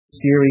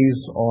Series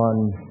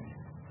on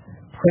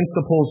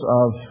principles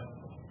of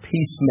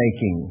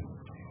peacemaking,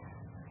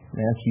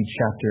 Matthew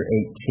chapter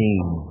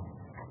 18.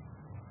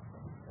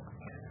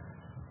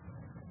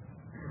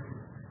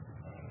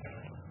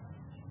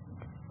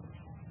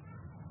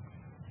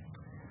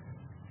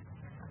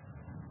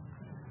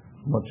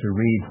 I want to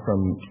read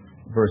from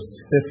verse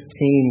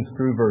 15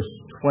 through verse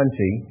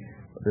 20.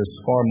 There's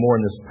far more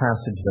in this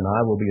passage than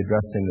I will be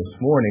addressing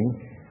this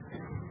morning.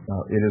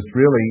 It is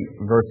really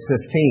verse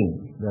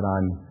 15 that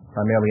I'm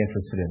primarily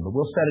interested in, but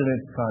we'll set it in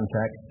its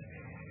context.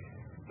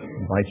 I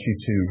invite you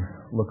to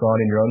look on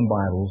in your own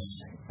Bibles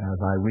as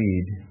I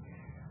read,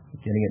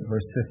 beginning at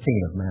verse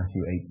 15 of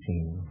Matthew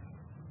 18.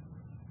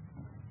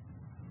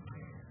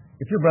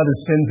 If your brother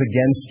sins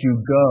against you,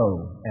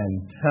 go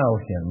and tell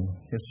him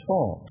his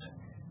fault,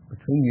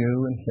 between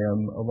you and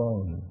him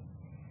alone.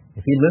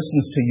 If he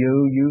listens to you,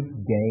 you've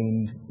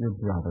gained your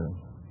brother.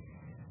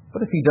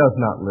 But if he does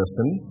not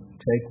listen,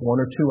 take one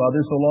or two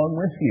others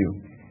along with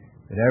you,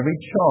 that every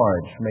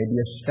charge may be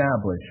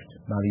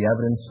established by the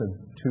evidence of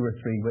two or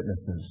three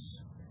witnesses.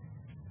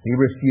 If he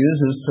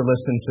refuses to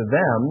listen to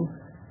them,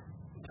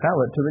 tell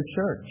it to the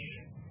church.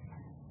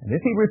 And if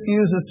he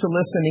refuses to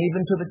listen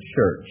even to the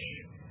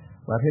church,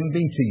 let him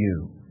be to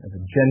you as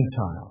a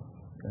Gentile,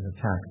 as a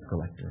tax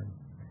collector.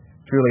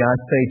 Truly I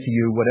say to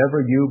you,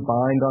 whatever you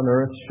bind on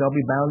earth shall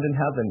be bound in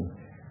heaven,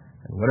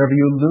 and whatever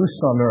you loose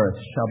on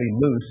earth shall be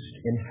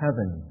loosed in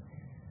heaven.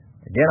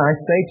 Again I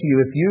say to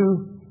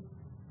you,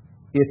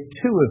 if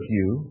two of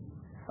you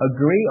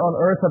agree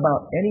on earth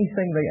about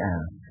anything they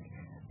ask,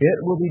 it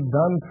will be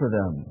done for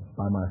them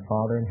by my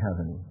Father in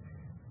heaven.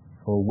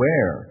 For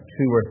where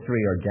two or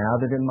three are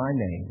gathered in my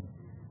name,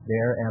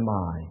 there am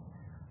I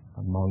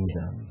among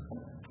them.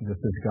 This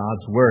is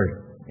God's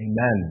Word.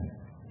 Amen.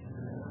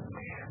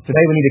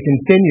 Today we need to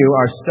continue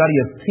our study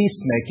of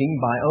peacemaking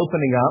by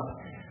opening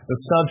up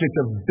the subject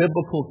of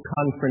biblical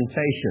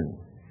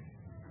confrontation.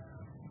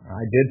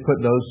 I did put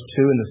those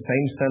two in the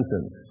same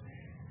sentence.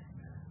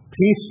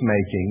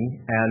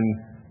 Peacemaking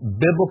and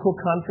biblical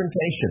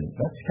confrontation.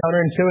 That's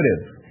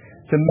counterintuitive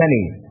to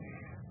many.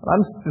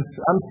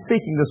 I'm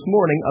speaking this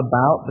morning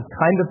about the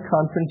kind of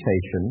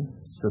confrontation,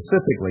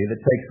 specifically,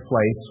 that takes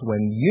place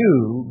when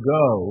you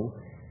go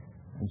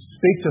and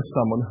speak to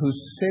someone who's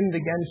sinned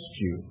against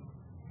you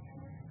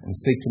and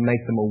seek to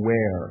make them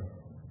aware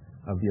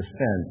of the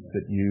offense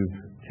that you've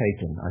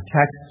taken. Our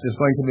text is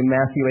going to be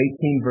Matthew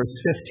 18, verse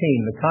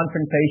 15. The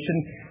confrontation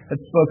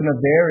that's spoken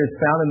of there is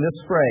found in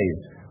this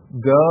phrase,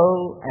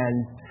 go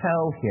and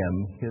tell him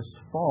his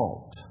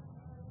fault.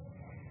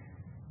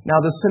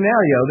 Now, the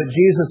scenario that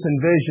Jesus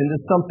envisioned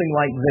is something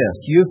like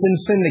this. You've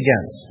been sinned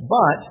against,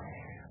 but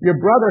your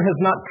brother has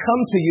not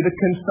come to you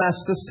to confess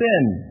the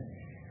sin.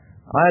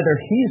 Either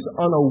he's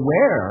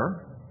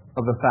unaware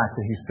of the fact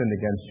that he's sinned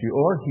against you,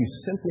 or he's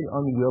simply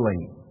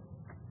unwilling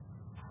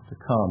to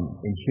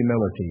come in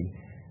humility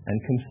and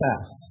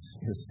confess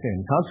his sin.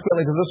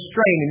 Consequently, there's a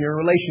strain in your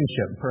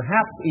relationship,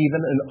 perhaps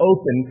even an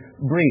open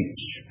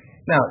breach.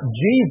 Now,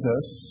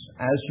 Jesus,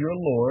 as your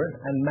Lord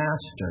and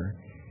Master,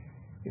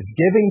 is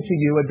giving to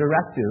you a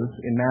directive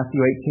in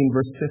Matthew 18,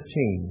 verse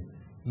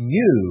 15.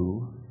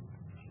 You,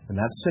 in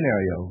that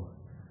scenario,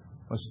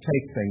 must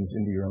take things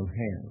into your own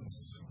hands.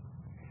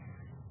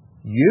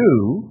 You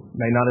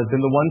may not have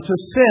been the one to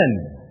sin,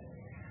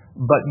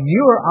 but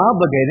you are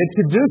obligated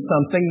to do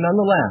something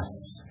nonetheless,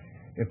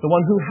 if the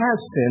one who has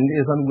sinned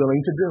is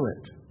unwilling to do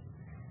it.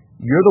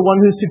 You're the one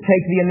who's to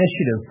take the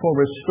initiative for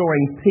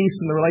restoring peace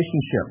in the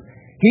relationship.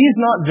 He's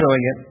not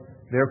doing it,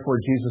 therefore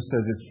Jesus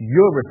says it's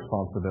your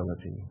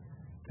responsibility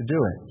to do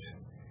it.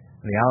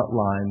 And he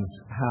outlines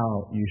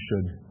how you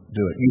should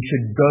do it. You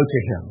should go to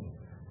him.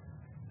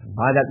 And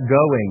by that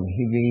going,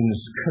 he means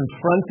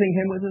confronting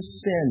him with his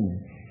sin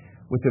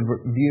with a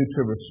view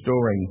to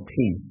restoring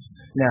peace.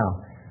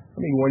 Now,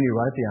 let me warn you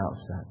right at the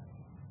outset.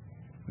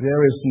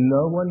 There is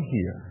no one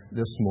here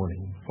this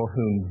morning for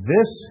whom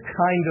this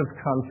kind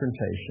of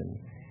confrontation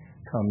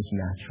comes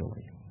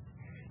naturally.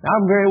 Now,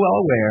 I'm very well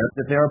aware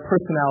that there are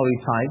personality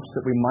types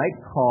that we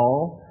might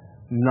call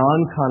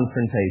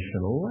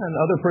non-confrontational and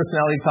other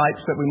personality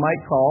types that we might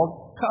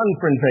call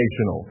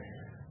confrontational.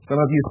 Some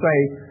of you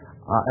say,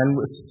 and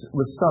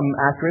with some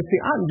accuracy,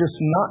 I'm just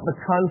not the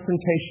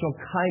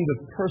confrontational kind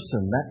of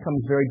person. That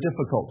comes very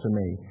difficult to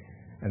me.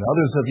 And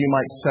others of you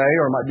might say,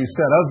 or might be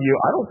said of you,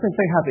 I don't think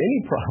they have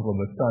any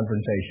problem with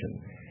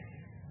confrontation.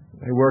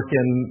 They work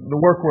in the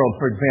work world,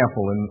 for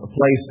example, in a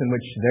place in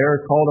which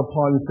they're called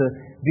upon to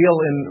deal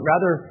in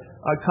rather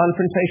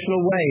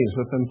confrontational ways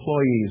with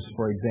employees,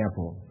 for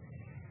example.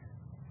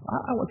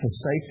 I want to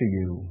say to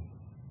you,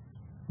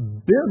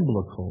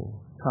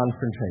 biblical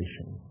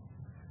confrontation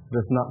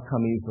does not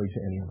come easily to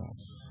any of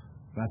us.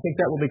 And I think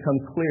that will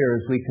become clear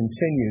as we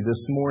continue this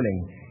morning.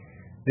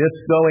 This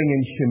going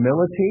in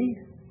humility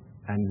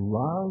and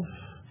love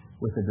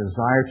with a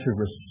desire to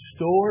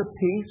restore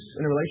peace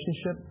in a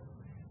relationship,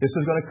 this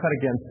is going to cut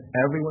against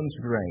everyone's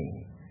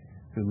grain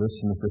who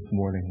listens this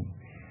morning.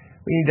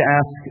 We need to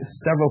ask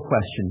several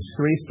questions,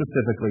 three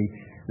specifically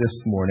this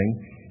morning.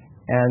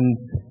 And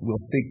we'll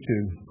seek to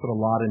put a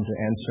lot into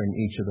answering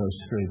each of those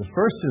three. The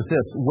first is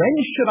this: when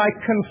should I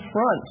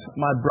confront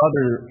my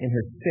brother in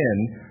his sin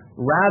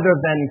rather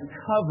than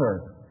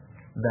cover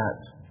that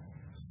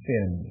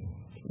sin?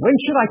 When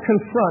should I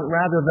confront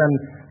rather than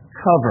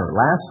cover?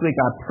 Last week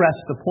I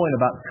pressed the point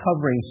about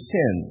covering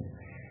sin.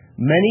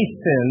 Many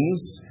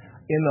sins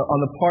on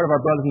the part of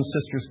our brothers and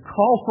sisters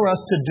call for us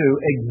to do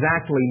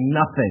exactly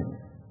nothing.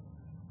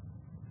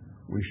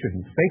 We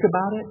shouldn't think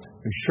about it.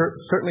 We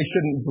certainly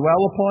shouldn't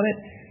dwell upon it.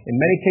 In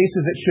many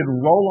cases, it should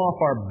roll off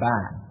our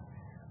back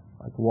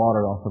like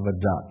water off of a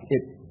duck.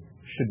 It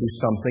should be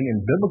something, in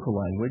biblical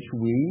language,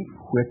 we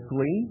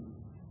quickly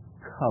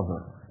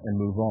cover and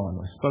move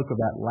on. I spoke of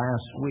that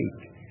last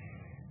week.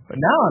 But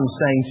now I'm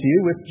saying to you,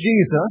 with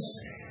Jesus,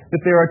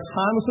 that there are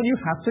times when you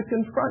have to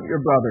confront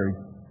your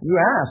brother. You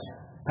ask,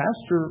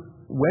 Pastor,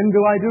 when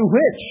do I do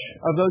which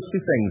of those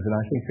two things? And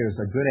I think there's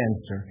a good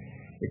answer.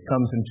 It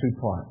comes in two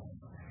parts.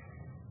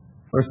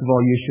 First of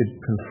all, you should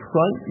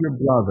confront your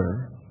brother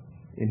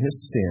in his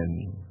sin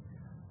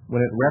when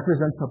it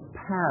represents a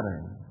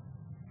pattern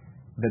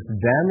that's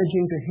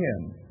damaging to him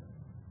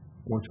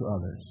or to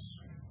others.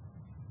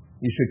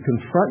 You should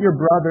confront your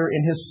brother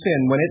in his sin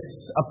when it's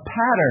a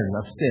pattern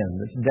of sin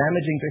that's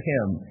damaging to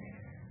him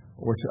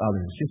or to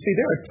others. You see,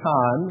 there are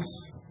times,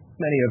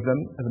 many of them,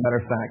 as a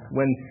matter of fact,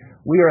 when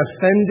we are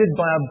offended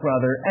by a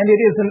brother and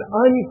it is an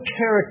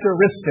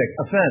uncharacteristic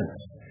offense.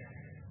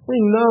 We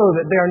know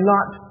that they are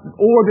not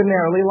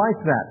ordinarily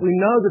like that. We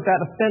know that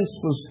that offense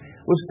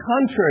was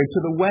contrary to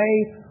the way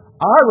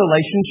our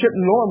relationship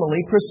normally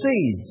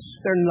proceeds.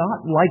 They're not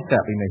like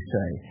that, we may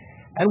say.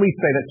 And we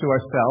say that to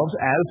ourselves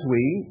as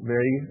we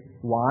very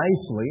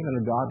wisely,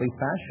 in a godly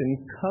fashion,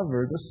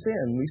 cover the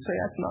sin. We say,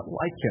 that's not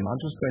like him.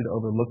 I'm just going to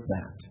overlook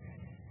that.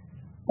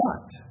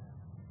 But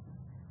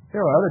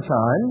there are other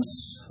times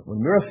when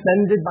we're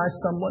offended by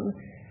someone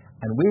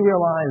and we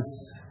realize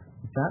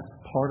that's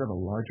part of a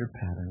larger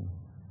pattern.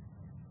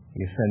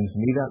 He offends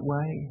me that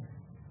way.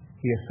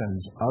 He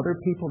offends other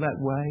people that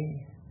way.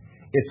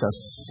 It's a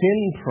sin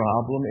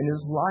problem in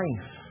his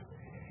life.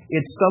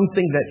 It's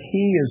something that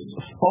he has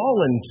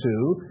fallen to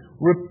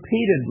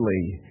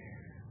repeatedly.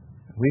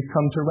 We've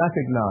come to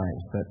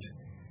recognize that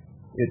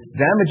it's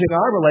damaging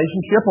our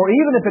relationship, or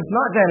even if it's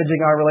not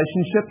damaging our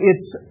relationship,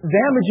 it's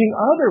damaging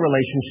other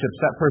relationships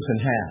that person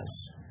has.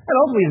 And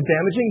ultimately it's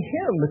damaging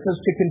him, because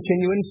to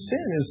continue in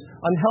sin is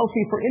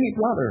unhealthy for any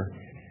brother.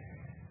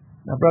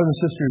 Now, brothers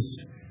and sisters,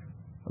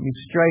 let me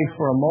stray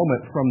for a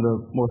moment from the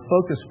more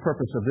focused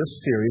purpose of this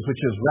series, which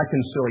is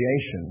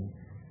reconciliation,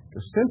 to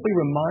simply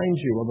remind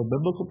you of a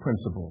biblical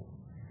principle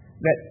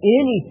that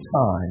any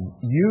time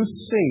you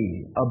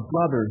see a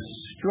brother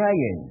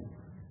straying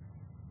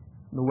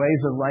in the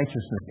ways of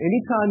righteousness,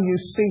 any time you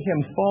see him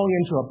falling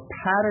into a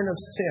pattern of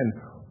sin,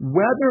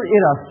 whether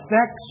it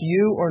affects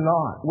you or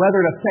not, whether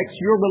it affects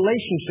your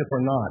relationship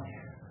or not,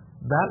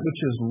 that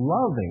which is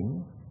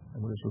loving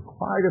and what is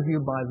required of you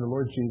by the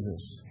Lord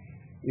Jesus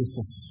is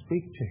to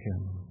speak to him,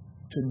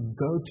 to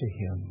go to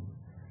him,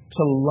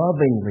 to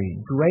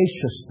lovingly,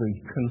 graciously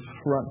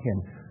confront him.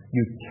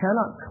 You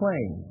cannot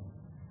claim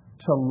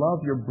to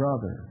love your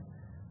brother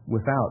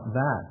without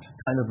that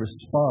kind of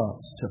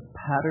response to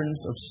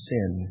patterns of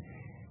sin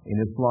in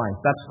his life.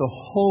 That's the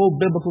whole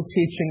biblical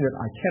teaching that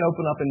I can't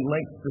open up in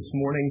length this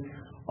morning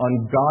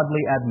on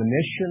godly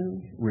admonition,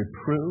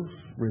 reproof,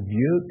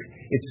 rebuke.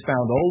 It's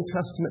found Old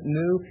Testament,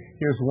 New.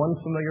 Here's one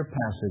familiar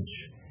passage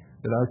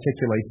that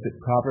articulates it,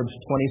 Proverbs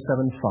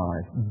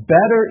 27:5.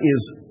 Better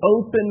is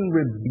open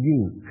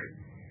rebuke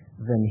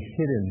than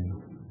hidden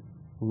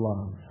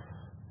love.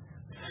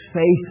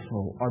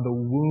 Faithful are the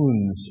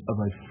wounds of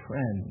a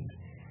friend.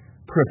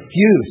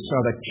 Profuse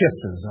are the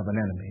kisses of an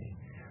enemy.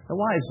 The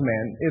wise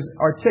man is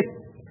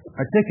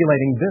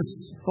articulating this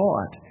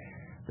thought,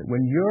 that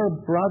when your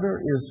brother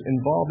is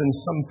involved in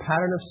some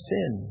pattern of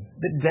sin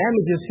that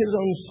damages his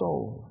own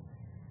soul,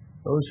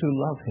 those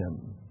who love him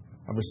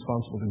are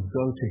responsible to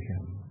go to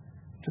him,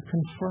 to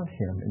confront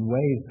him in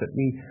ways that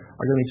we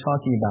are going to be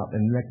talking about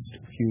in the next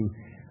few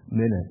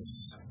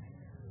minutes.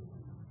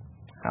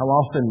 How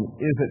often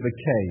is it the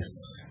case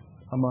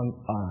among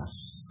us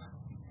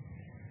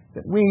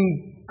that we,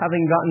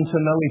 having gotten to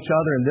know each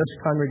other in this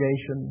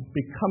congregation,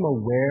 become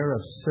aware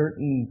of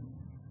certain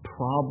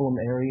problem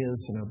areas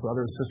in our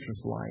brother or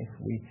sister's life?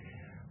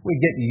 We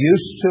get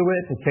used to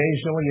it.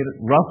 Occasionally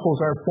it ruffles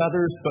our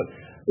feathers, but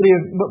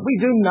we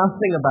do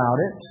nothing about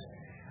it.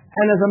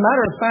 And as a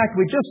matter of fact,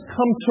 we just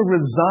come to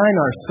resign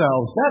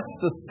ourselves. That's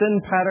the sin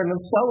pattern of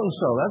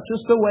so-and-so. That's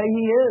just the way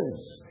he is.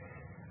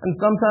 And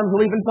sometimes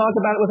we'll even talk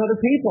about it with other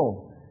people.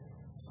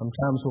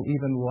 Sometimes we'll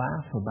even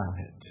laugh about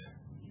it.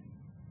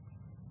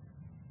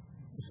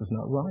 This is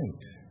not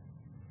right.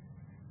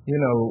 You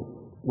know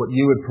what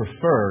you would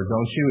prefer,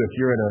 don't you, if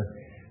you're at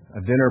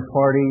a dinner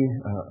party,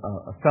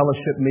 a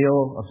fellowship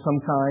meal of some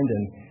kind,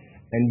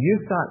 and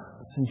you've got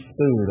some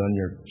food on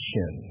your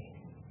chin.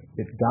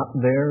 It got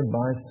there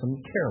by some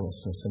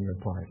carelessness on your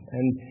part.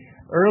 And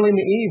early in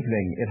the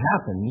evening it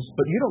happens,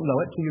 but you don't know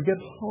it till you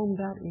get home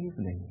that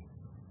evening.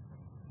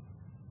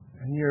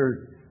 And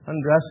you're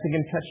undressing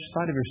and catch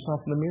sight of yourself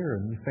in the mirror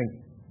and you think,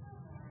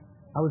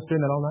 I was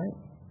doing that all night?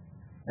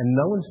 And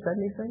no one said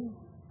anything?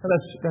 Well,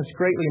 that's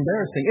greatly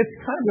embarrassing. It's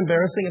kind of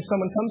embarrassing if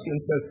someone comes to you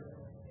and says,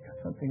 got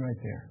something right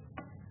there.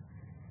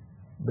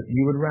 But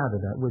you would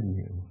rather that, wouldn't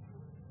you?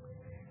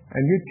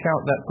 And you'd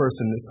count that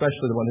person,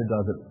 especially the one who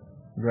does it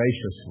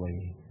graciously,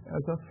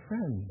 as a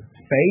friend.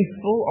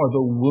 Faithful are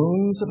the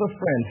wounds of a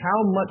friend. How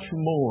much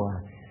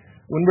more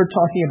when we're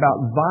talking about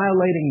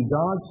violating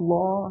God's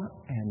law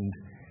and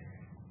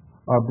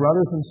our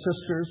brothers and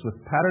sisters with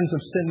patterns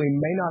of sin we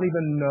may not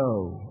even know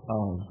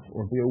of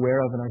or be aware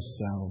of in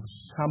ourselves.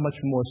 How much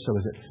more so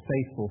is it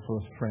faithful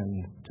for a friend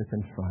to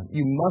confront?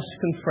 You must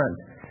confront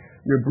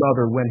your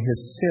brother when his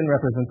sin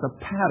represents a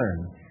pattern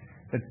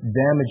that's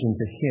damaging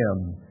to him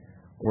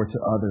or to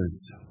others.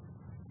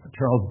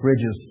 Charles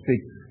Bridges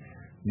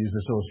used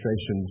this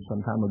illustration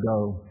some time ago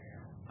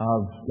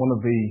of one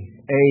of the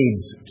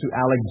aides to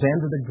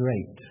Alexander the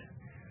Great,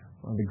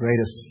 one of the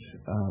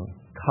greatest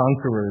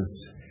conquerors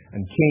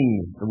and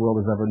kings the world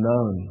has ever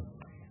known.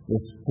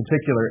 This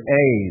particular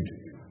aide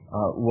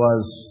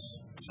was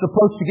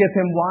supposed to give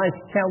him wise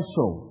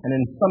counsel, and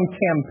in some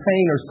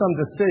campaign or some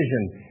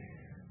decision,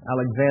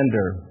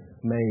 Alexander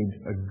made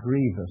a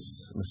grievous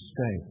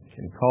mistake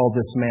and called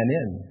this man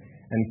in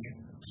and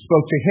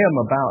spoke to him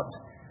about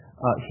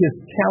his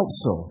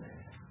counsel.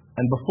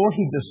 And before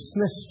he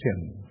dismissed him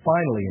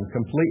finally and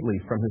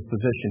completely from his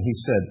position, he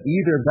said,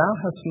 either thou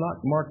hast not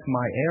marked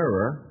my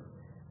error,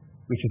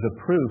 which is a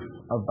proof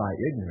of thy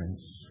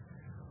ignorance,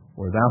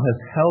 or thou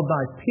hast held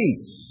thy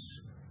peace,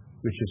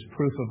 which is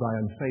proof of thy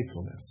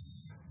unfaithfulness.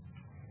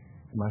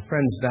 My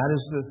friends, that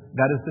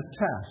is the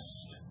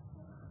test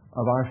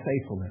of our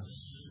faithfulness.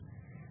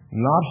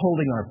 Not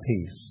holding our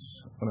peace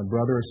when a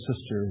brother or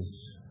sister is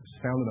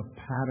found in a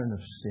pattern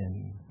of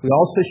sin. We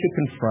also should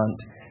confront,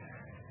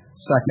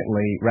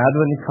 secondly, rather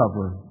than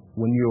cover,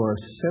 when you are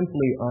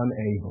simply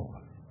unable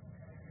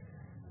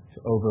to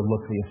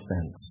overlook the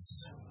offense.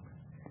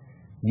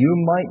 You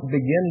might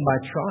begin by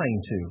trying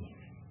to.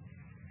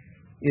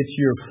 It's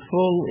your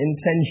full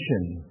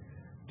intention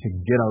to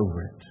get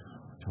over it,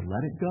 to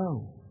let it go,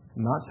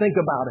 not think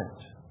about it,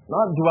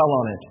 not dwell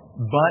on it,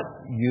 but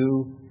you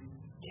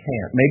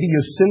can't. Maybe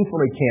you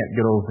sinfully can't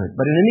get over it,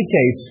 but in any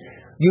case,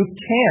 you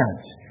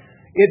can't.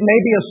 It may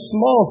be a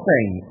small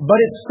thing, but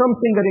it's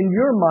something that in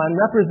your mind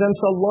represents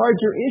a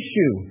larger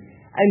issue,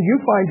 and you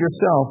find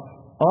yourself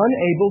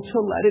unable to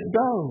let it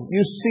go.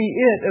 You see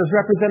it as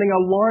representing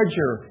a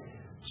larger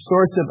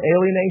source of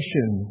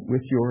alienation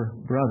with your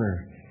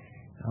brother.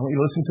 I want you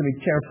to listen to me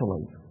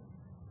carefully.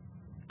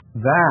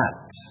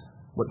 That,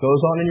 what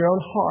goes on in your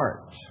own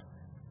heart,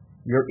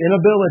 your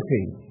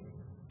inability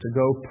to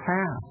go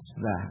past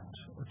that,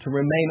 to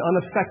remain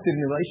unaffected in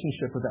your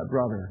relationship with that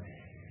brother,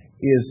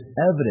 is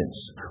evidence,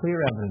 clear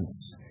evidence,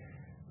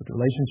 that the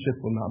relationship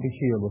will not be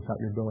healed without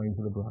your going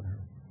to the brother.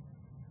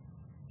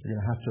 You're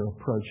going to have to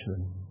approach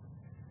them.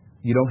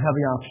 You don't have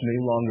the option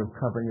any longer of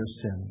covering your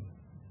sin.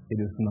 It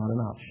is not an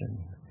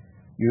option.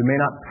 You may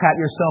not pat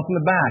yourself on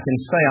the back and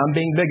say, I'm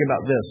being big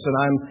about this, and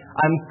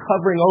I'm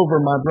covering over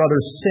my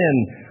brother's sin,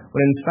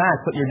 when in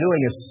fact what you're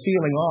doing is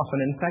sealing off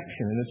an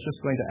infection, and it's just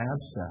going to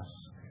abscess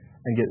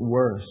and get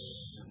worse.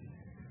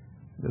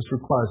 This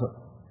requires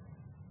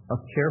a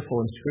careful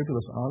and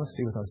scrupulous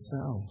honesty with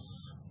ourselves.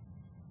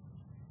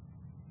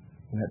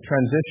 And that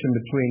transition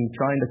between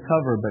trying to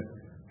cover but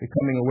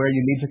becoming aware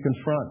you need to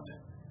confront.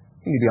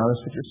 You need to be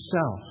honest with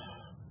yourself.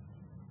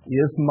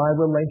 Is my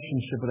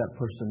relationship with that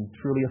person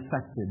truly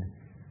affected?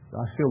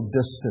 I feel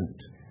distant.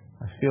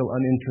 I feel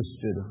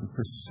uninterested in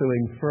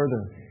pursuing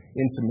further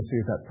intimacy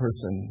with that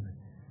person.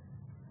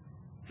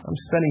 I'm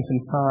spending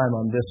some time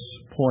on this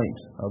point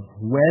of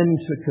when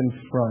to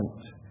confront.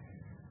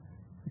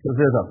 Because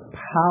there's a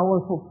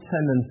powerful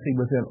tendency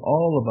within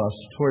all of us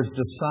towards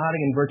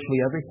deciding in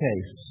virtually every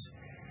case,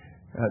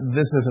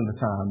 this isn't the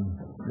time,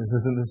 this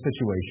isn't the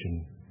situation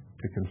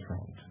to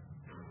confront.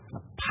 It's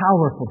a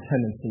powerful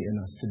tendency in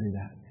us to do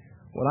that.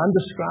 What I'm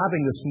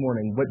describing this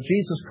morning, what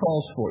Jesus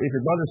calls for, if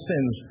your brother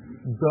sins,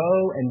 go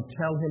and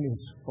tell him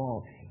his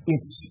fault.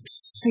 It's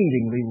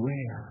exceedingly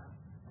rare.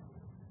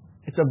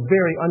 It's a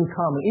very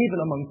uncommon, even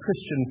among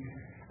Christian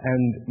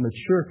and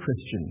mature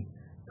Christian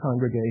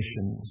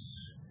congregations.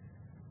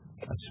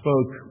 I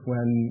spoke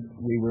when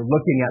we were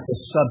looking at the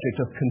subject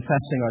of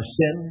confessing our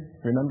sin,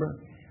 remember?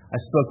 I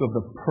spoke of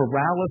the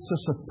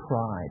paralysis of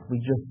pride.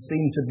 We just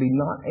seem to be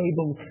not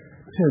able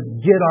to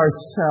get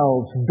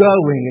ourselves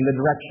going in the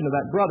direction of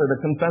that brother to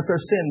confess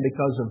our sin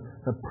because of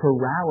the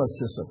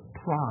paralysis of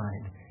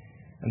pride.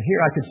 And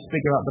here I could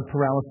speak about the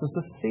paralysis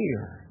of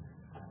fear.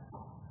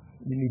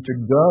 You need to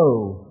go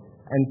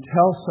and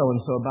tell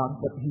so-and-so about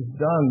what he's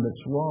done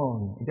that's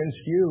wrong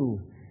against you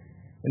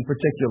in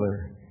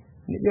particular.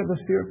 You have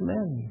the fear of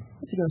men.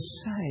 What's he going to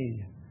say?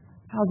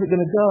 How's it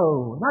going to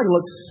go? Am I going to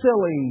look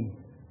silly?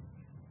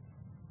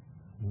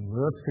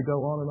 The list could go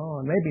on and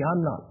on. Maybe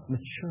I'm not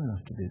mature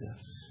enough to do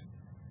this.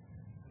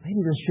 Maybe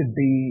there should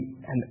be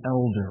an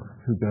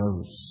elder who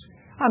goes.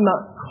 I'm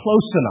not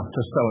close enough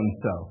to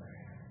so-and-so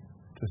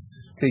to to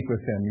speak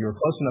with him. You are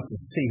close enough to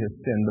see his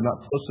sin, but not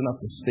close enough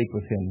to speak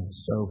with him.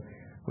 So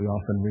we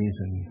often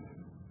reason.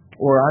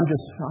 Or I'm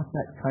just not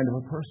that kind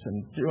of a person.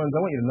 I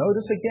want you to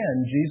notice again,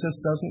 Jesus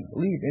doesn't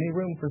leave any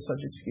room for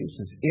such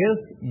excuses. If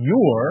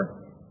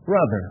your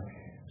brother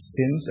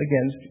sins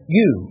against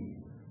you,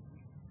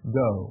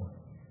 go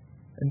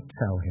and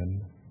tell him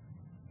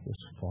his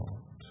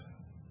fault.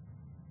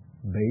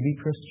 Baby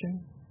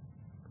Christian?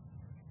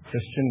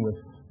 Christian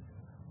with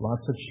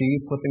lots of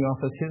cheese slipping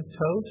off of his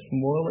toast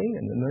morally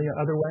and in a million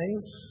other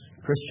ways?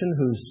 Christian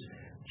who's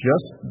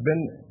just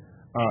been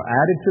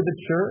added to the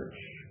church?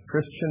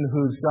 Christian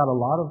who's got a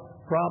lot of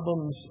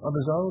problems of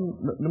his own,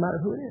 no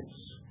matter who it is?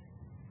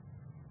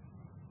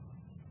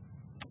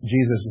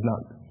 Jesus is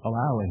not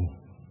allowing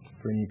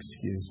for any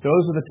excuse.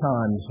 Those are the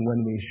times when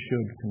we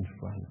should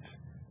confront.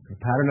 The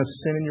pattern of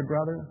sin in your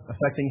brother,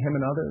 affecting him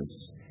and others,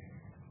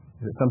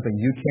 is it something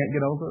you can't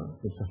get over?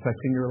 It's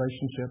affecting your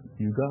relationship?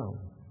 You go.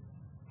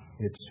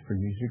 It's for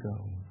you to go.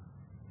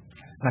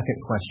 Second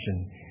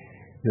question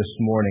this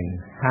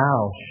morning.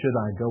 How should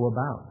I go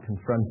about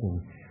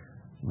confronting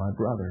my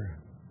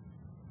brother?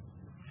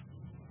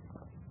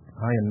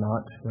 I am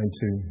not going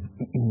to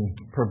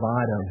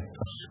provide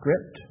a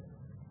script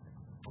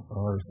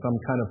or some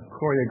kind of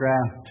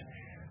choreographed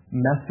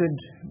method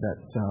that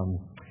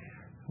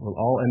will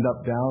all end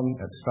up down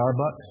at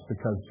Starbucks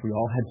because we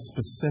all had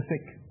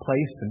specific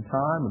place and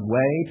time and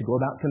way to go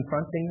about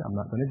confronting. I'm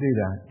not going to do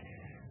that.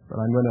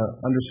 But I'm going to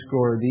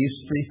underscore these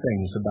three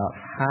things about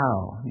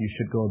how you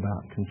should go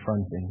about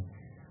confronting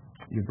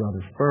your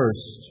brother.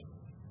 First,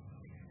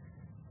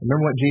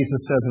 remember what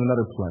Jesus says in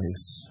another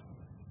place.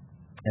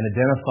 And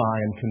identify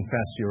and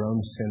confess your own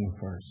sin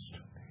first.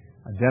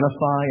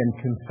 Identify and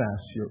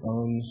confess your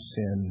own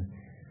sin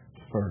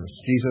first.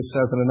 Jesus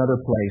says in another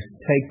place,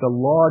 take the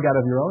log out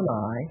of your own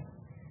eye,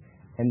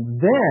 and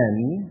then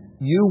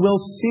you will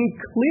see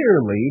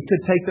clearly to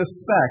take the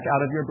speck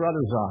out of your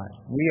brother's eye.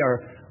 We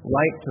are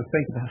right to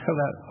think about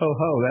that,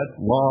 that's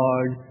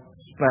log,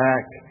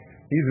 speck.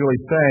 He's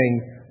really saying,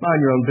 mind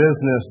your own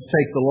business,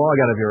 take the log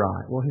out of your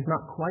eye. Well, he's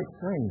not quite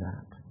saying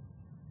that.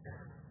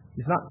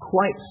 He's not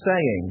quite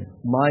saying,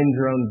 mind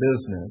your own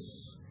business.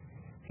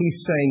 He's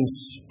saying,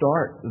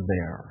 start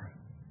there.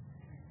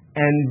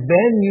 And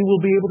then you will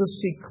be able to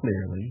see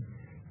clearly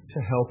to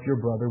help your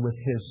brother with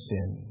his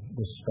sin,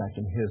 the speck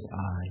in his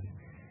eye.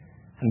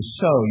 And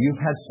so,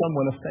 you've had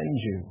someone offend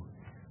you.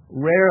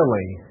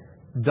 Rarely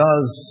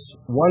does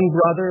one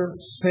brother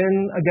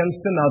sin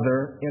against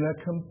another in a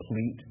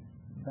complete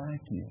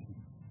vacuum.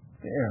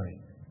 Very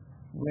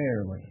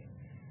rarely.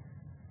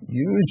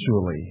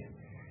 Usually,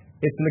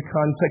 it's in the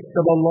context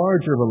of a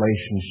larger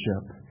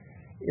relationship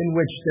in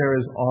which there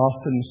is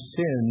often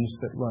sins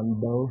that run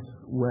both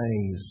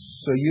ways.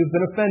 So you've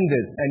been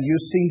offended and you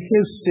see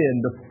his sin.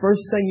 The first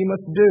thing you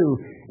must do,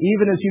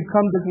 even as you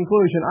come to the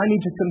conclusion, I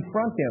need to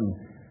confront him.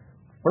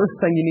 First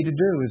thing you need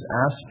to do is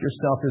ask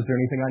yourself, is there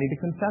anything I need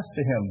to confess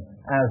to him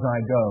as I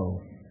go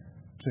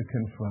to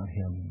confront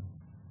him?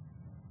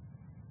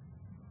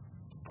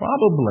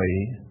 Probably,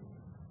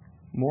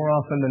 more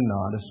often than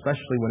not,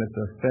 especially when it's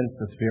an offense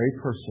that's very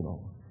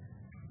personal,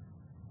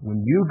 when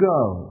you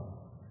go,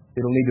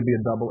 it'll need to be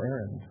a double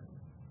errand.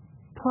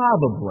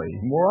 Probably,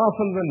 more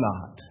often than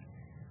not,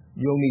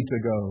 you'll need to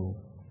go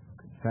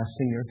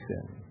confessing your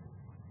sin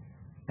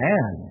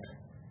and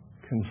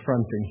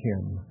confronting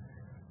him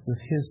with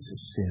his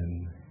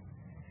sin.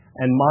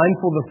 And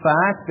mindful of the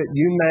fact that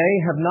you may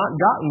have not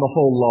gotten the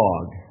whole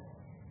log.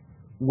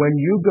 When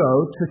you go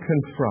to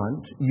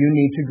confront, you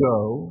need to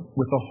go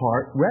with a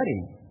heart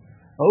ready,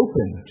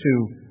 open to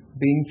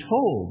being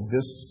told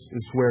this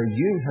is where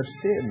you have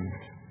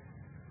sinned.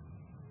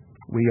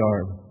 We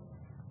are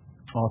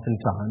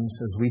oftentimes,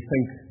 as we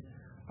think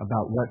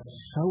about what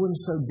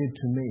so-and-so did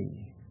to me,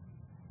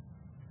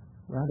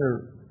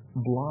 rather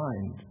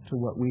blind to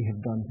what we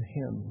have done to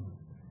him.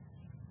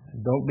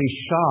 Don't be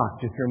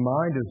shocked if your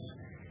mind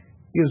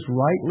is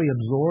rightly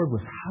absorbed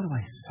with, how do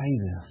I say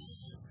this?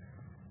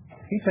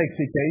 He takes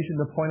the occasion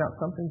to point out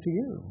something to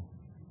you.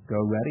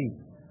 Go ready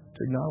to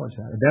acknowledge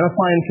that.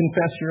 Identify and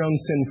confess your own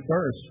sin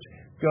first.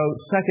 Go,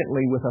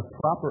 secondly, with a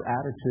proper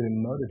attitude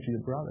and motive to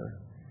your brother.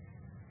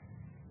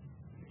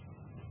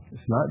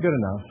 It's not good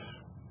enough.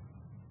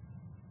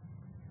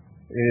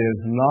 It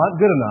is not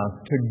good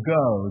enough to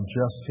go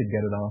just to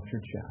get it off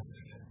your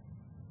chest.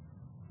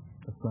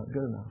 That's not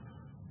good enough.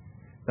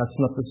 That's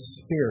not the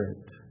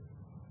spirit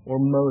or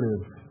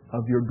motive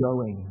of your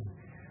going.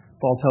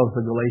 Paul tells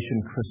the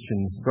Galatian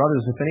Christians,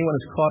 brothers, if anyone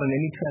is caught in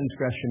any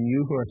transgression,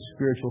 you who are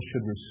spiritual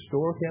should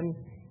restore him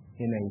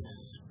in a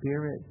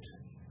spirit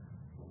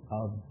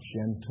of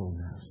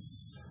gentleness.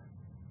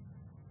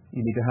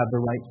 You need to have the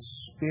right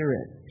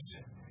spirit.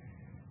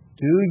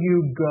 Do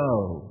you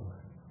go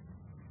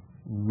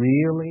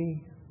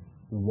really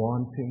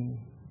wanting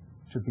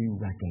to be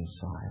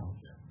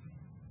reconciled?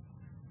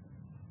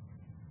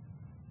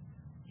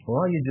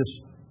 Or are you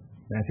just,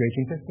 Matthew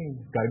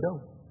 18:15, gotta go?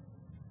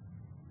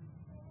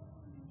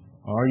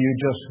 Are you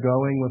just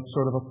going with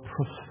sort of a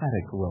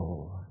prophetic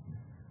role,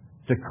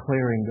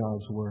 declaring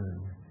God's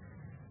Word?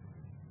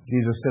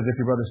 Jesus says, if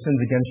your brother sins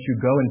against you,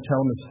 go and tell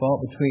him his fault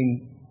between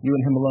you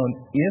and him alone.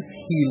 If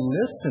he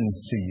listens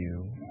to you,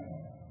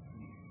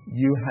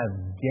 you have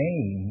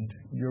gained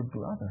your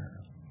brother.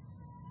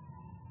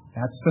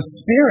 That's the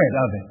spirit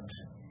of it.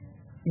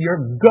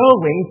 You're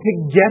going to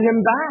get him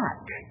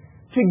back,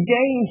 to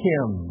gain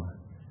him.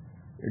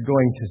 You're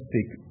going to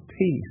seek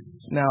peace.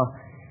 Now,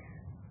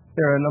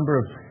 there are a number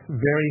of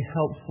very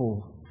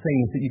helpful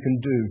things that you can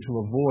do to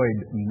avoid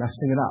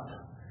messing it up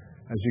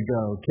as you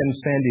go. Ken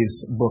Sande's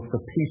book, The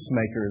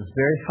Peacemaker, is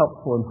very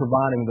helpful in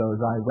providing those.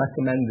 I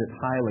recommend it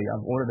highly.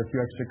 I've ordered a few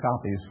extra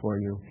copies for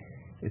you.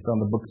 It's on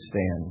the book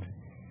stand.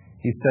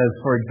 He says,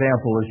 for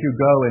example, as you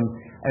go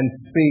and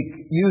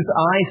speak, use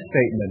I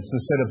statements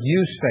instead of you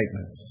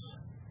statements.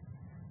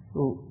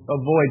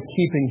 Avoid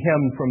keeping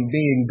him from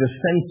being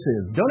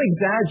defensive. Don't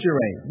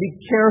exaggerate. Be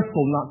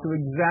careful not to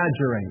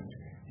exaggerate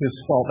his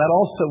fault. That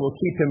also will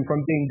keep him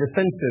from being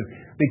defensive.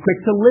 Be quick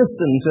to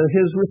listen to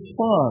his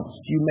response.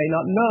 You may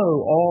not know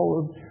all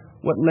of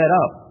what led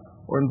up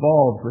or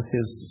involved with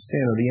his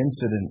sin or the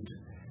incident.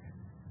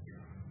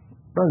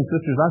 Brothers and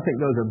sisters, I think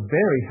those are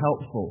very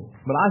helpful.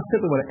 But I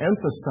simply want to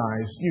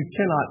emphasize, you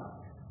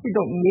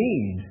don't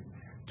need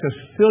to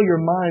fill your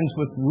minds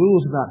with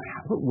rules about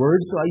what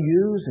words do I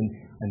use and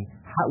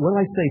what do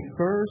I say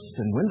first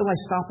and when do I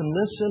stop and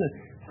listen. And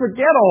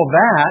forget all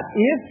that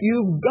if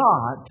you've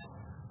got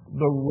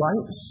the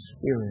right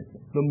spirit,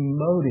 the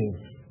motive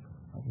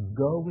of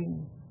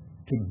going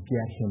to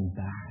get him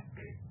back.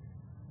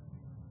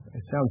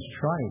 It sounds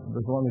trite,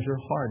 but as long as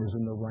your heart is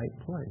in the right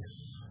place.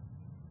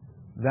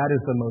 That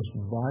is the most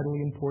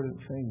vitally important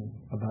thing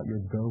about your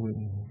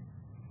going.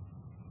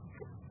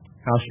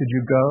 How should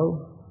you go?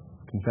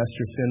 Confess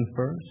your sin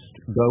first.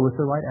 Go with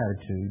the right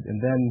attitude. And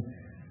then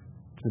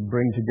to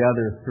bring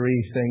together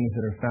three things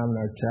that are found in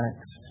our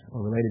text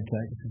or related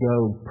texts.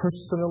 Go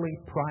personally,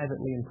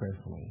 privately, and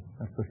prayerfully.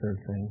 That's the third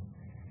thing.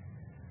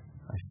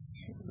 I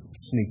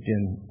sneaked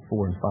in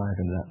 4 and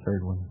 5 into that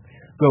third one.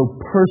 Go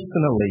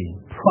personally,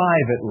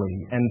 privately,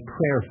 and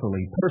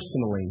prayerfully.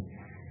 Personally.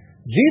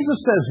 Jesus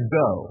says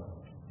go.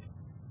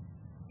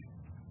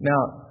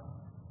 Now,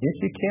 if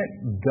you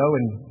can't go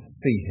and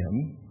see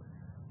him,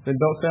 then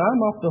don't say,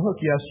 I'm off the hook.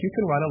 Yes, you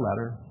can write a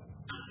letter.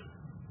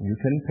 You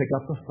can pick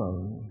up the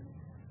phone.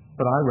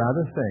 But I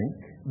rather think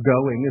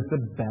going is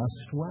the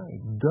best way.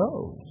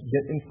 Go.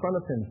 Get in front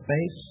of him,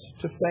 face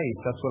to face.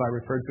 That's what I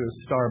refer to as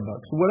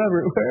Starbucks.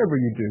 Wherever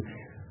you do.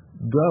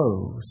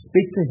 Go.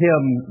 Speak to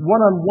him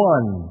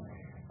one-on-one.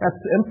 That's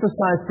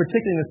emphasized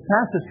particularly in this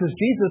passage because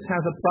Jesus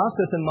has a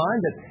process in mind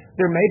that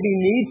there may be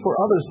need for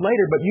others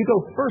later, but you go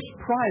first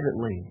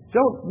privately.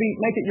 Don't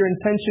make it your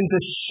intention to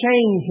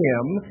shame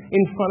him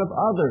in front of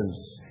others.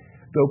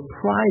 Go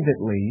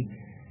privately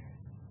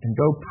and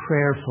go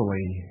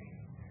prayerfully.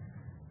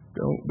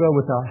 Don't go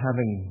without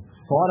having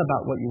thought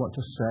about what you want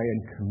to say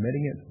and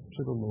committing it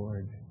to the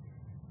Lord.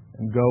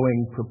 And going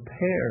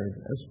prepared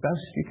as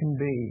best you can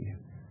be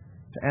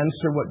to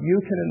answer what you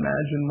can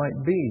imagine might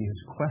be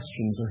his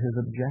questions or his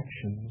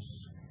objections.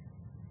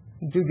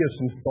 And do give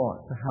some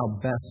thought to how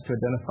best to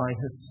identify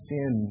his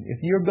sin. If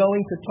you're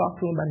going to talk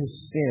to him about his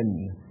sin,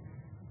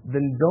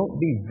 then don't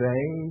be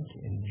vague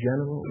and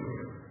general.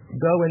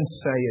 Go and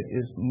say,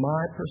 it is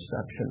my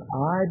perception.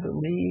 I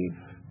believe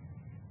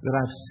that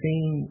I've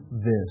seen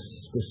this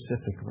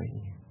specifically.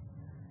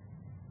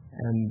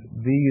 And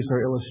these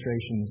are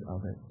illustrations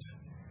of it.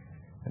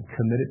 And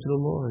commit it to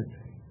the Lord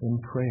in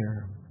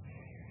prayer.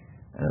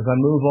 As I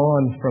move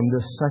on from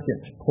this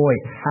second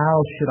point, how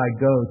should I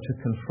go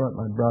to confront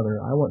my brother?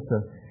 I want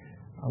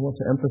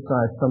to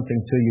emphasize something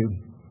to you.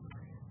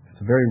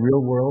 It's very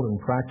real world and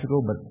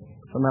practical, but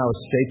somehow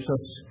escapes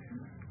us.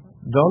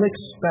 Don't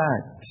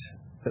expect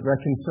that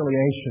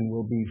reconciliation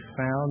will be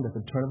found at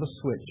the turn of a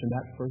switch in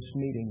that first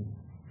meeting.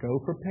 Go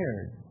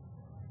prepared,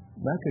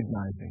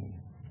 recognizing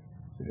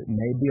that it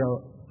may be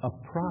a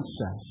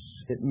process.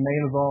 It may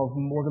involve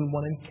more than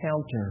one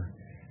encounter.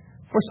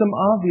 For some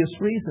obvious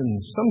reasons.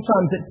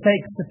 Sometimes it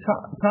takes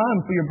time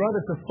for your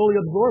brother to fully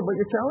absorb what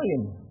you're telling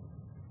him.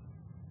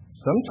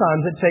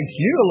 Sometimes it takes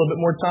you a little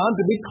bit more time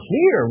to be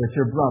clear with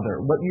your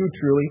brother what you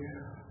truly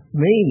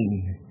mean.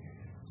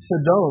 So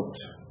don't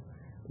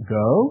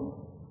go.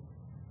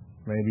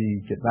 Maybe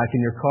get back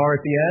in your car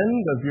at the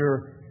end of your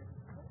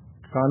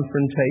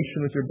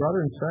confrontation with your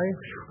brother and say,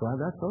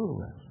 glad that's over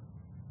with.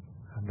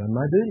 I've done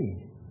my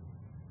duty.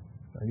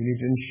 Now you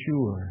need to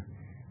ensure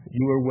that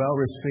you are well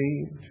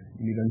received.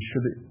 You need to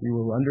ensure that you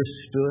are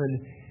understood.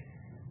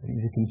 You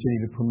need to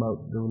continue to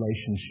promote the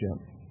relationship,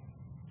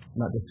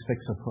 not just fix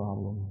a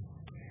problem.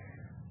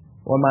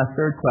 On my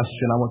third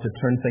question, I want to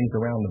turn things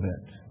around a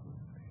bit.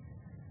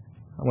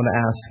 I want to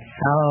ask,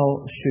 how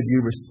should you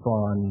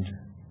respond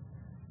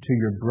to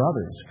your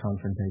brother's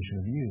confrontation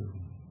of you?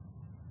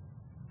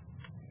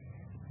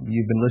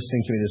 You've been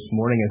listening to me this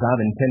morning as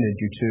I've intended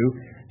you to,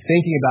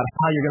 thinking about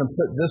how you're going to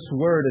put this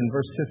word in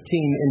verse 15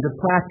 into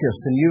practice.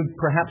 And you've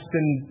perhaps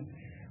been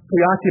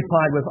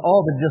preoccupied with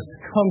all the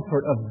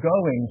discomfort of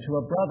going to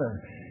a brother.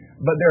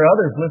 But there are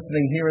others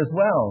listening here as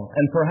well.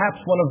 And perhaps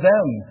one of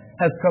them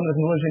has come to the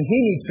conclusion he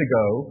needs to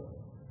go,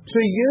 to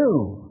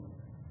you.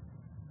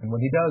 And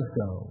when he does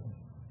go,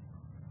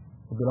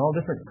 there'll be all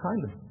different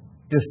kind of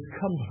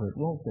discomfort,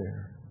 won't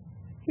there?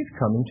 He's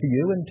coming to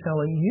you and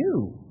telling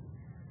you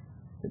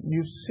that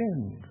you've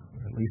sinned.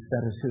 Or at least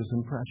that is his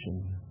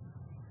impression.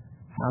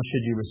 How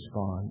should you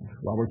respond?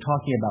 While we're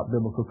talking about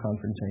biblical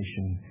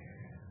confrontation,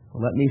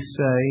 let me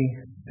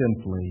say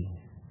simply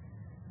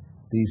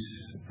these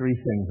three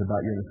things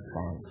about your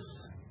response.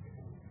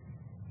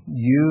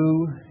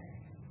 You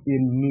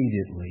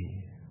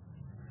immediately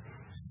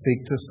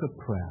seek to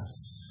suppress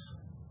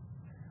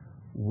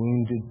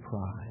wounded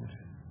pride.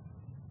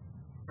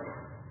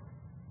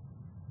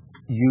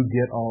 You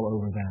get all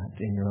over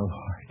that in your own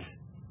heart.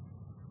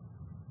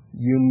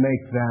 You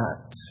make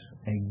that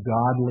a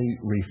godly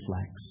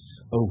reflex.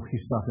 Oh,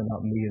 he's talking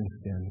about me and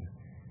sin.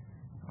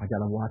 I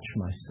got to watch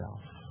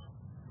myself,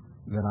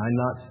 that I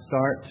not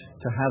start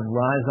to have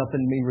rise up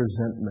in me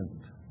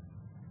resentment,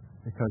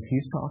 because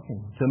he's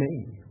talking to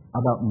me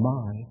about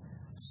my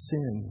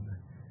sin.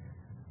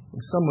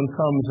 When someone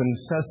comes and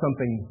says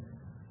something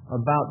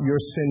about your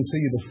sin to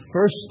you, the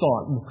first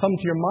thought will come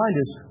to your mind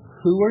is,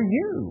 who are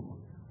you?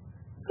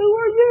 Who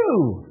are you?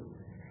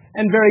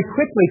 And very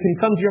quickly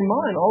can come to your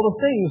mind all the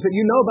things that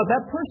you know about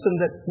that person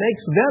that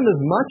makes them as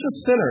much a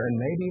sinner,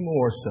 and maybe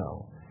more so,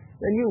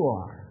 than you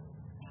are.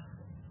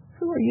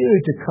 Who are you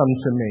to come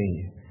to me?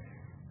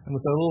 And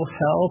with a little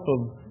help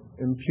of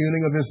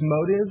impugning of his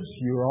motives,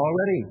 you're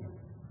already,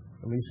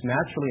 at least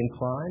naturally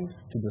inclined,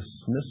 to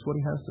dismiss what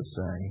he has to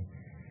say.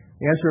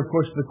 The answer, of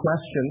course, to the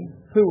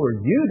question, who are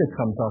you to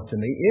come talk to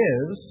me,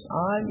 is,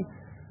 I'm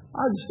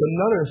just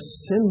another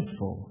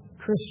sinful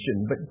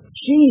Christian, but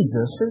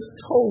Jesus has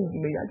told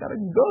me I got to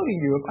go to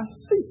you if I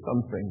see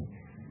something.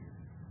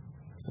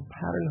 There's a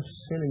pattern of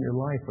sin in your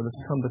life where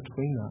it's come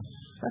between us.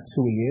 That's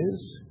who he is.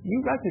 You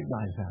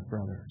recognize that,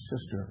 brother,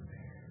 sister.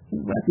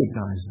 You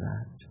recognize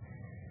that.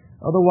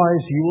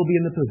 Otherwise, you will be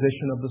in the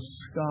position of the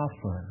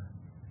scoffer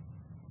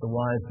the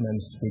wise man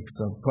speaks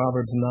of.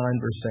 Proverbs 9,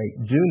 verse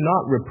 8. Do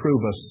not reprove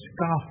a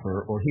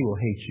scoffer, or he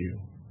will hate you.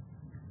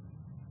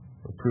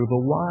 Reprove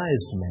a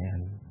wise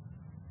man,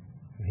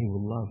 and he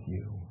will love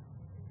you.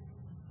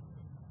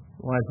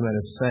 The wise man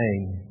is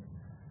saying,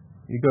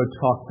 you go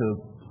talk to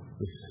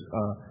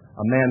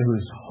a man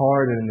whose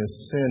heart in his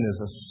sin is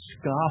a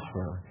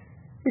scoffer,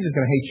 he's just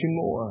going to hate you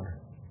more.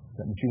 Is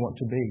that what you want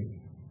to be?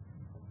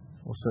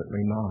 Well,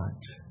 certainly not.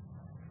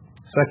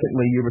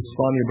 Secondly, you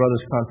respond to your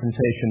brother's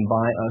confrontation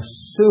by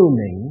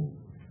assuming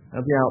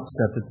at the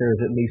outset that there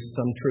is at least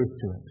some truth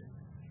to it.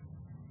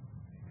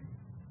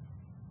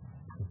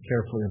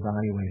 Carefully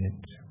evaluate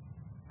it.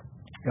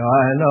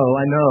 I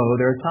know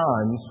there are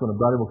times when a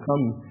brother will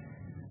come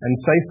and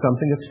say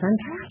something that's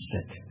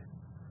fantastic.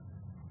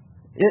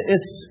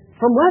 It's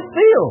from left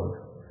field.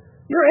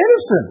 You're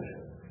innocent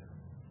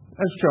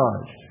as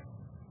charged.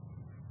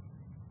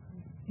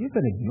 You've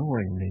been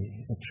ignoring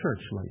me at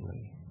church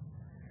lately.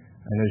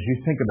 And as you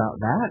think about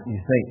that, you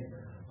think,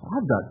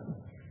 I've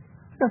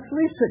got 3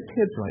 sick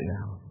kids right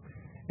now.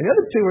 And the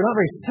other 2 are not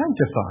very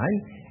sanctified.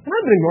 And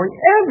I've been ignoring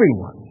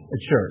everyone at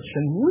church.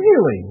 And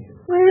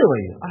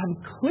really, I'm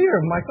clear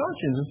of my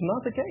conscience. It's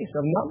not the case.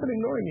 I've not been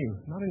ignoring you,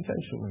 not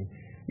intentionally.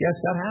 Yes,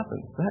 that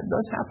happens. That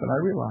does happen, I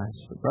realize.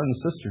 But brothers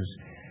and sisters,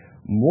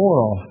 more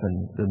often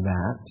than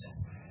that,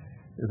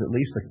 there's at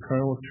least a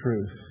kernel of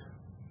truth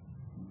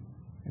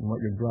in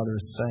what your brother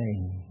is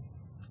saying.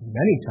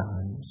 Many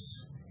times,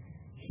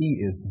 he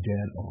is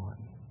dead on.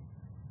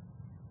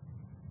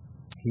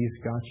 He's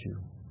got you.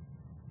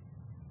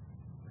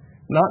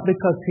 Not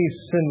because he's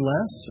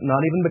sinless, not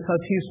even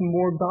because he's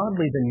more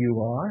godly than you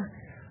are,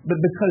 but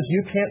because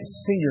you can't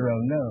see your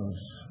own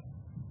nose.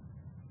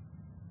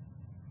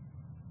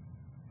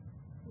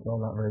 Well,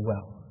 not very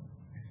well.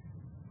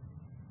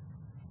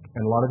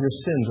 And a lot of your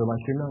sins are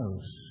like your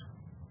nose.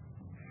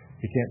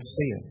 You can't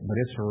see it, but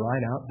it's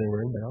right out there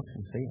where everybody else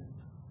can see it.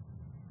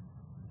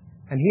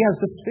 And he has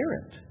the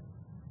Spirit.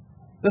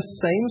 The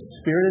same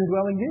Spirit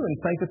indwelling you and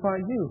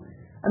sanctifying you.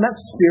 And that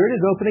Spirit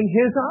is opening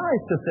his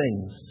eyes to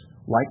things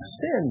like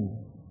sin,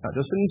 not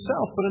just in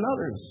himself, but in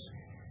others.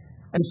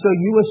 And so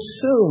you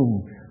assume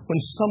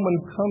when someone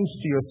comes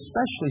to you,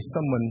 especially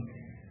someone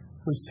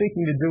who's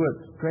seeking to do it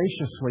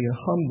graciously and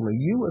humbly,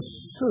 you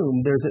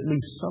assume there's at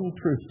least some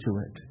truth to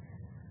it.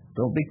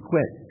 Don't be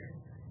quick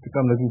to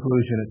come to the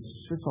conclusion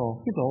it's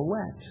all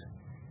wet.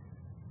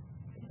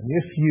 And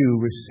if you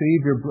receive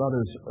your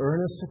brother's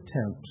earnest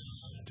attempts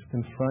to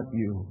confront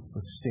you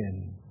with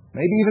sin,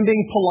 maybe even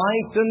being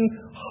polite and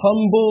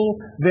humble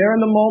there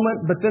in the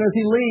moment, but then as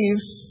he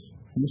leaves,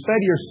 you say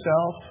to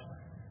yourself,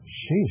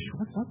 sheesh,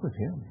 what's up with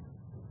him?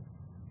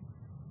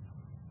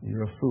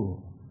 You're a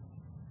fool.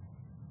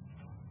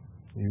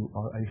 You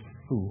are a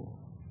fool.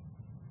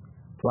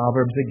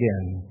 Proverbs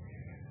again,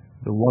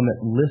 the one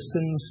that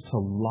listens to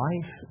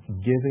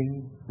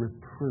life-giving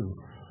reproof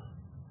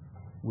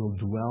will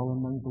dwell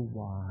among the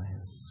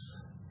wise.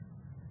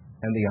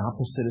 And the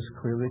opposite is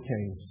clearly the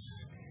case.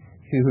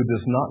 He who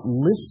does not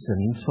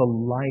listen to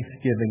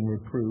life-giving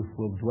reproof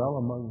will dwell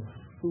among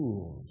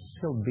fools.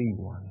 He'll be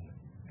one,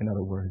 in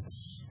other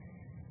words.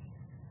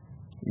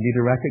 You need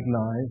to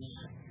recognize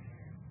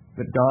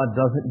that God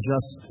doesn't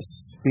just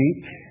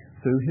speak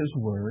through His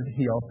Word.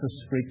 He also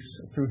speaks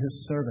through His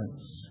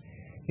servants.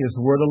 His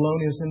Word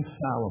alone is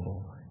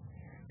infallible.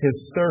 His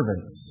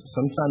servants,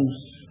 sometimes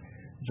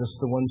just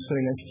the one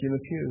sitting next to you in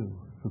the pew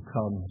who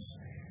comes,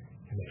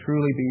 can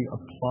truly be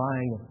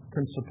applying a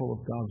principle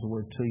of God's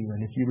Word to you.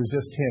 And if you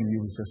resist Him, you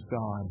resist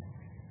God.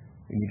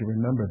 You need to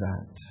remember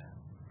that.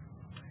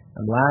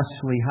 And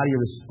lastly, how do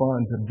you respond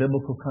to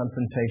biblical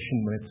confrontation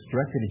when it's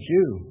directed at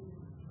you?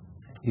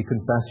 You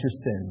confess your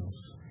sins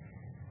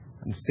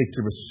and seek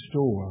to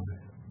restore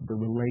the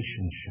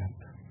relationship.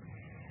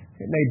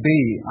 It may be,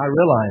 I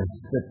realize,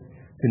 that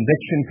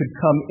conviction could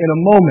come in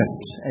a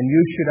moment, and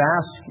you should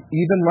ask,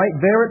 even right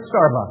there at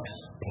Starbucks,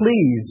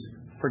 please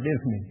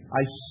forgive me.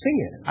 I see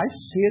it. I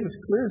see it as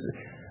clear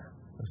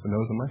as the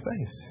nose on my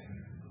face.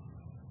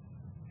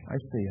 I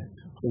see it.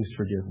 Please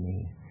forgive me.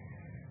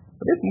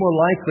 But it's more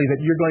likely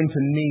that you're going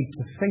to need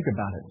to think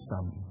about it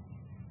some.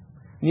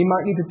 You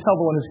might need to tell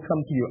the one who's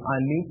come to you, I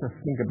need to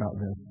think about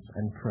this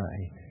and pray.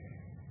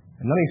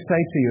 And let me say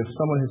to you, if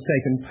someone has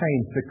taken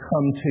pains to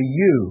come to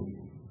you,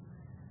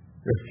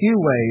 there are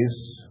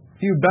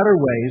few better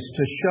ways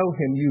to show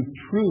him you've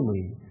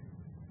truly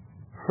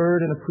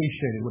heard and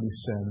appreciated what he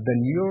said than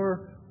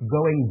you're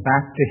going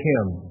back to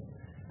him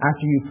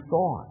after you've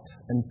thought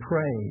and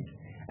prayed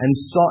and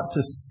sought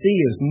to see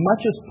as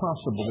much as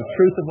possible the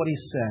truth of what he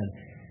said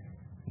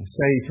and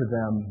say to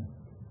them,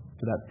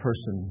 to that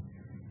person,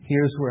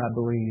 here's where I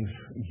believe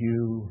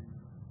you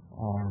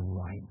are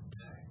right.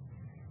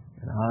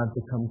 And I've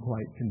become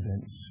quite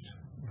convinced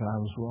that I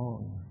was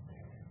wrong.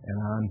 And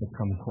I'm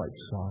become quite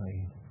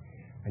sorry.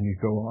 And you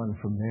go on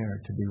from there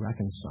to be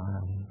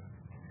reconciled.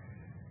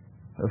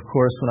 Of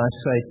course, when I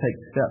say take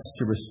steps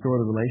to restore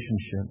the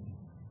relationship,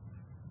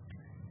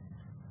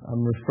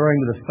 I'm referring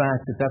to the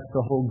fact that that's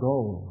the whole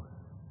goal.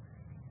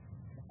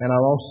 And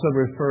I'm also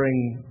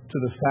referring to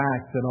the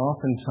fact that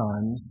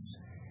oftentimes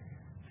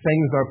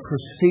things are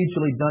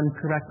procedurally done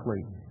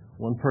correctly.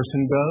 One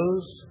person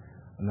goes,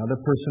 another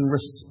person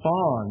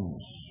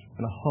responds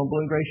in a humble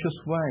and gracious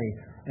way,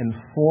 and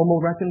formal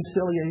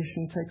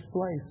reconciliation takes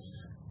place.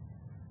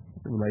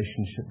 The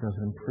relationship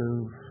doesn't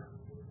improve.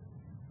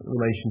 The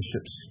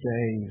relationship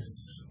stays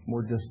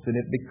more distant.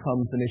 It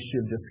becomes an issue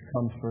of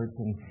discomfort,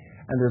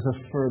 and there's a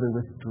further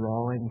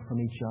withdrawing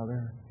from each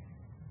other.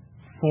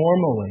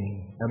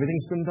 Formally,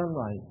 everything's been done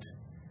right,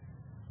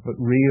 but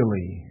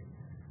really,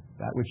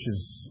 that which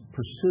is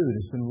pursued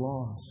has been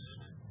lost.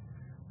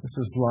 This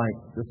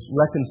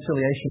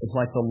reconciliation is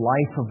like the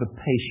life of the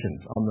patient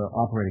on the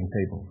operating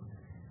table.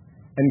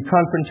 And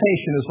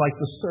confrontation is like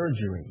the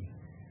surgery.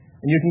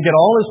 And you can get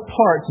all his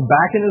parts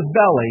back in his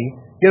belly,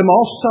 get him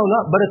all sewn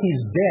up, but if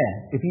he's dead,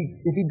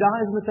 if he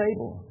dies on the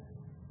table,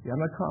 you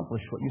haven't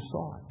accomplished what you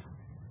sought.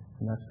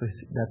 And that's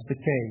the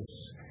case.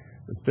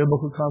 There's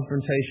biblical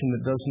confrontation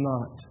that does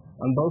not,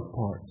 on both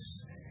parts,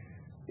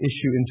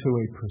 issue into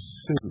a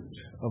pursuit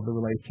of the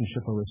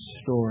relationship or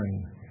restoring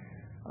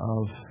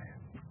of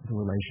the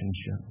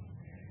relationship.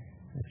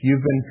 If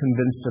you've been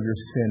convinced of your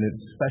sin, it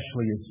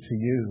especially is to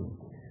you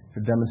to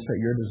demonstrate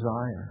your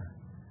desire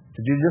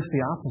to do just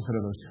the opposite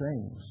of those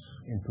things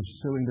in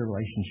pursuing the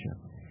relationship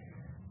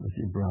with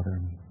your brother.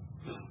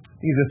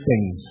 These are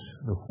things,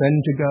 the when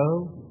to go,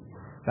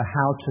 the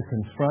how to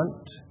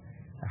confront,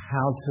 the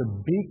how to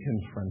be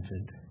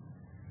confronted,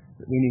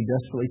 that we need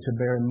desperately to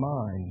bear in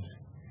mind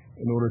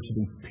in order to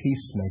be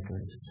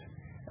peacemakers,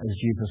 as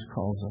Jesus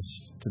calls us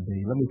to be.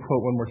 Let me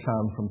quote one more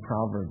time from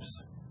Proverbs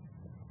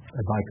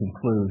as I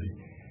conclude.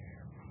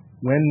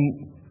 When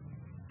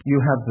you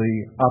have the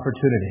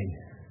opportunity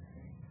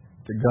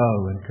to go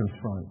and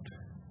confront,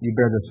 you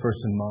bear this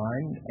verse in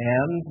mind,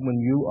 and when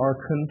you are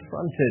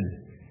confronted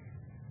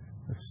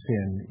with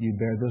sin, you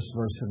bear this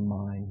verse in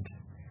mind.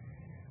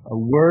 A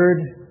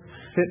word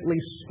fitly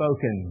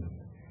spoken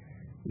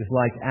is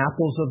like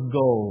apples of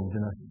gold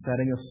in a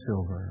setting of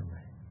silver.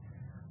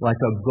 Like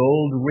a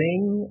gold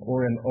ring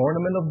or an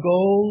ornament of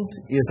gold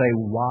is a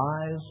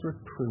wise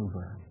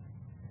reprover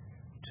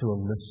to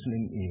a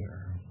listening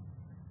ear.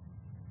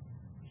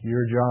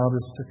 Your job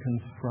is to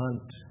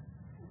confront.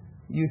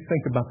 You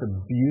think about the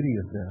beauty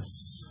of this.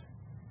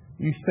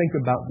 You think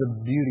about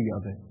the beauty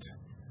of it.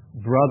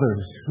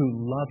 Brothers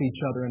who love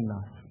each other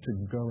enough to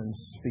go and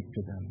speak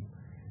to them,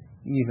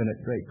 even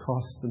at great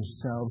cost to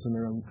themselves and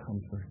their own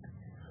comfort.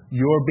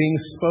 You're being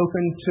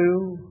spoken to,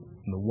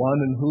 and the one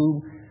in whom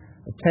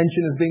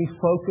attention is being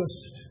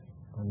focused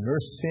on your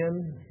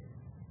sin.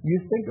 You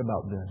think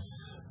about this.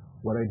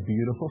 What a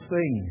beautiful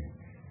thing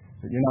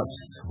that you're not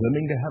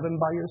swimming to heaven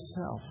by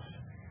yourself,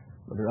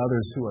 but there are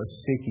others who are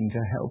seeking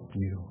to help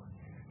you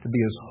to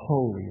be as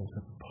holy as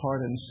a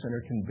pardoned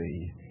sinner can be.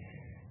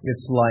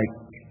 It's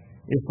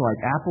like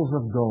apples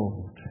of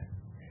gold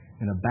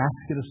in a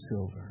basket of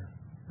silver.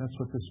 That's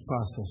what this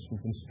process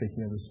we've been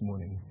speaking of this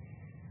morning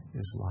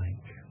is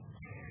like.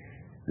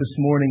 This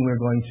morning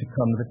we're going to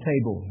come to the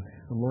table,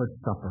 the Lord's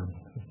Supper,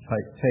 the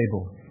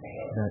table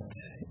that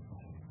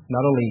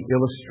not only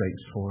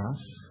illustrates for us,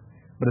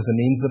 but as a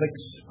means of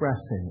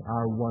expressing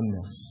our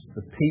oneness,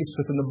 the peace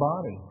within the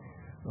body,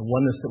 the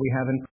oneness that we have in